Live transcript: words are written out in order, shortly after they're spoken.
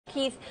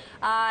Keith,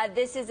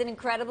 this is an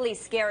incredibly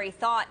scary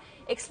thought.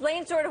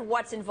 Explain sort of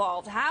what's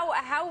involved.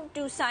 How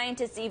do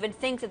scientists even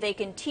think that they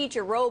can teach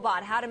a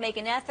robot how to make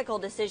an ethical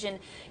decision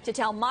to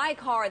tell my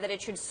car that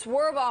it should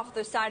swerve off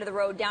the side of the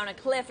road down a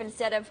cliff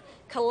instead of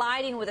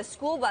colliding with a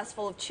school bus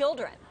full of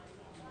children?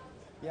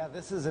 Yeah,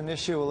 this is an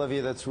issue,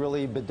 Olivia, that's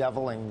really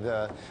bedeviling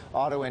the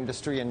auto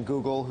industry, and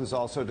Google, who's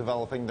also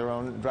developing their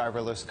own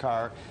driverless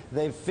car.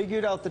 They've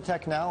figured out the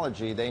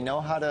technology. They know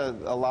how to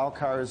allow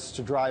cars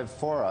to drive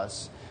for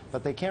us,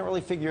 but they can't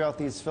really figure out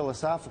these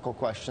philosophical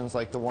questions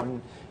like the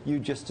one you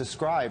just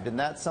described. And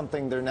that's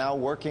something they're now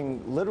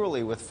working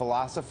literally with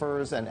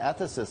philosophers and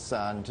ethicists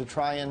on to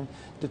try and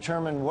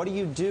determine, what do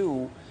you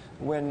do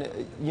when,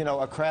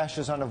 a crash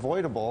is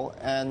unavoidable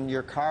and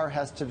your car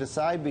has to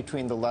decide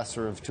between the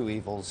lesser of two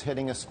evils,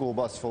 hitting a school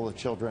bus full of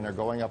children or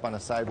going up on a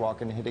sidewalk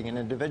and hitting an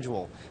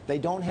individual. They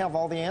don't have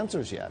all the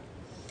answers yet.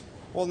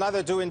 Well,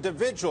 neither do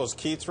individuals,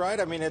 Keith, right?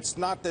 I mean, it's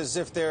not as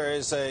if there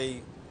is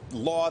a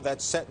law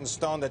that's set in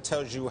stone that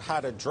tells you how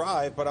to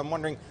drive, but I'm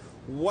wondering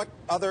what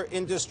other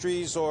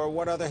industries or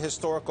what other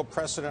historical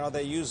precedent are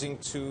they using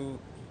to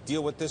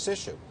deal with this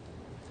issue?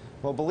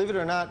 Well, believe it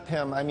or not,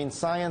 Pim, I mean,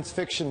 science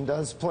fiction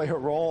does play a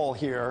role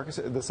here.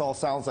 This all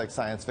sounds like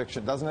science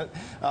fiction, doesn't it?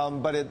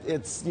 But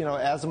it's,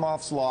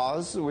 Asimov's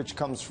laws, which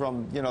comes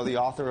from, the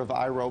author of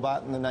I,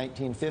 Robot in the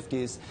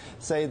 1950s,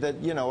 say that,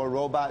 a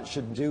robot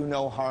should do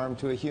no harm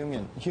to a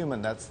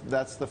human.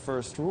 That's the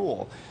first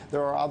rule.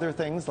 There are other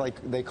things, like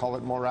they call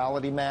it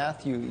morality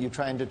math. You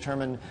try and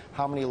determine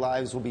how many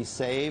lives will be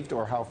saved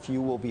or how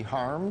few will be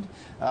harmed,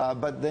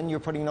 but then you're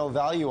putting no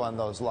value on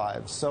those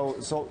lives.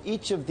 So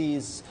each of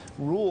these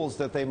rules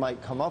that they might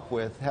come up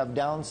with have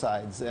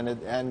downsides,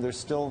 and they're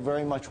still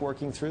very much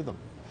working through them.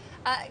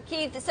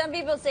 Keith, some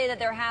people say that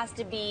there has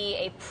to be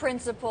a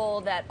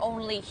principle that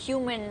only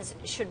humans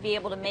should be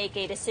able to make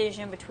a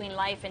decision between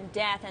life and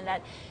death, and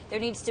that there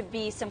needs to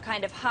be some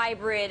kind of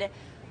hybrid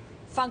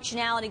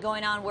functionality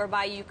going on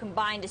whereby you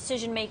combine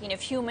decision-making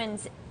of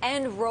humans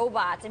and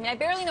robots. I mean, I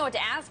barely know what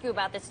to ask you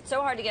about this. It's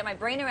so hard to get my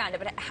brain around it,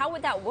 but how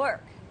would that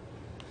work?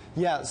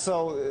 Yeah,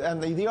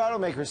 and the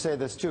automakers say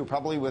this too,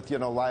 probably with,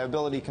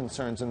 liability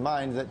concerns in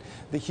mind, that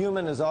the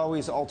human is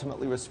always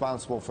ultimately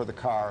responsible for the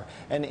car.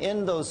 And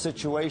in those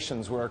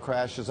situations where a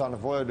crash is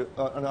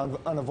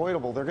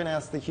unavoidable, they're going to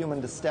ask the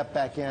human to step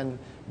back in,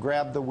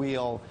 grab the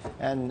wheel,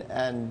 and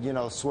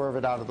swerve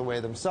it out of the way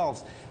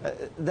themselves.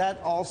 That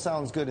all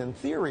sounds good in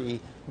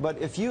theory,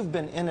 but if you've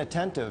been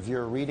inattentive,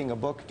 you're reading a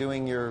book,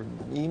 doing your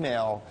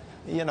email,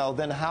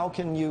 then how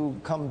can you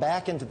come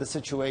back into the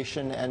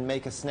situation and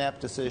make a snap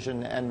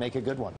decision and make a good one?